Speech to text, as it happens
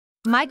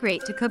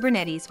Migrate to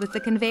Kubernetes with the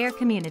Konveyor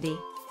Community.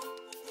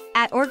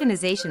 At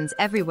organizations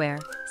everywhere,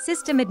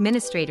 system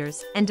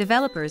administrators and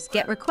developers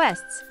get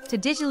requests to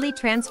digitally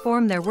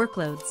transform their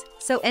workloads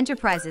so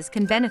enterprises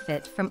can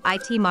benefit from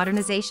IT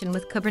modernization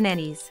with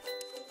Kubernetes.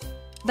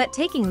 But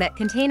taking that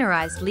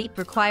containerized leap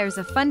requires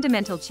a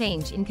fundamental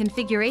change in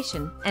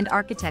configuration and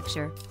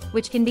architecture,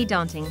 which can be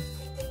daunting.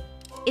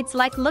 It's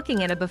like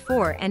looking at a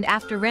before and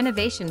after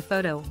renovation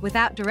photo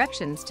without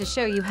directions to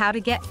show you how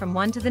to get from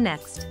one to the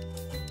next.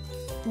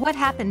 What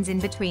happens in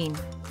between?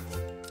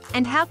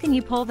 And how can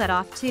you pull that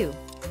off too?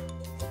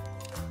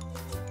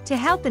 To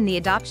help in the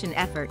adoption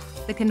effort,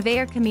 the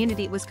Konveyor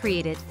Community was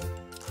created.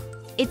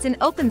 It's an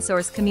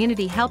open-source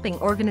community helping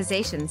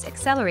organizations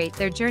accelerate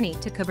their journey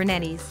to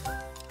Kubernetes.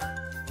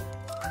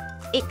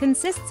 It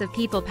consists of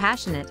people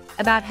passionate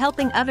about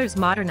helping others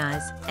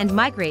modernize and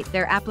migrate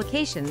their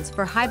applications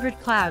for hybrid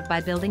cloud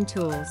by building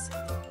tools,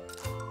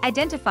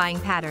 identifying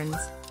patterns,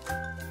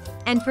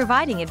 and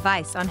providing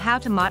advice on how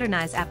to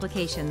modernize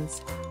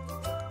applications,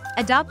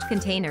 adopt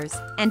containers,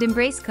 and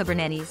embrace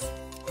Kubernetes.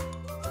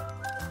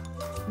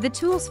 The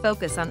tools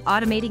focus on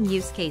automating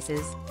use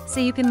cases so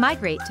you can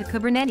migrate to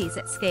Kubernetes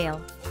at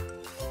scale.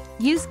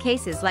 Use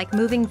cases like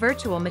moving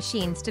virtual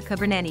machines to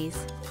Kubernetes,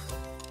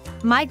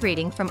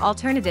 migrating from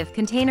alternative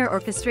container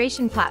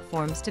orchestration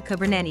platforms to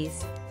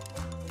Kubernetes,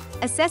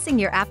 assessing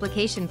your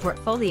application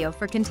portfolio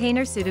for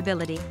container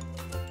suitability,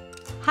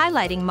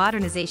 highlighting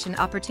modernization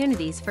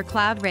opportunities for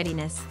cloud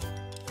readiness,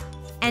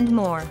 and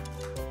more.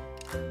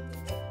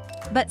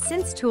 But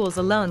since tools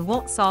alone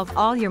won't solve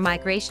all your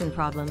migration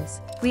problems,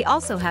 we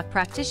also have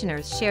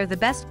practitioners share the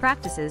best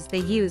practices they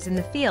use in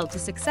the field to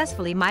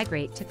successfully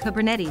migrate to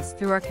Kubernetes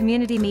through our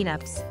community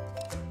meetups.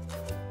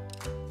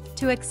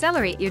 To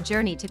accelerate your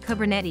journey to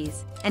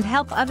Kubernetes and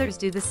help others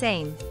do the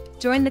same,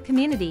 join the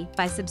community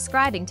by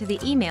subscribing to the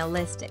email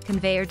list at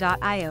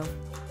konveyor.io.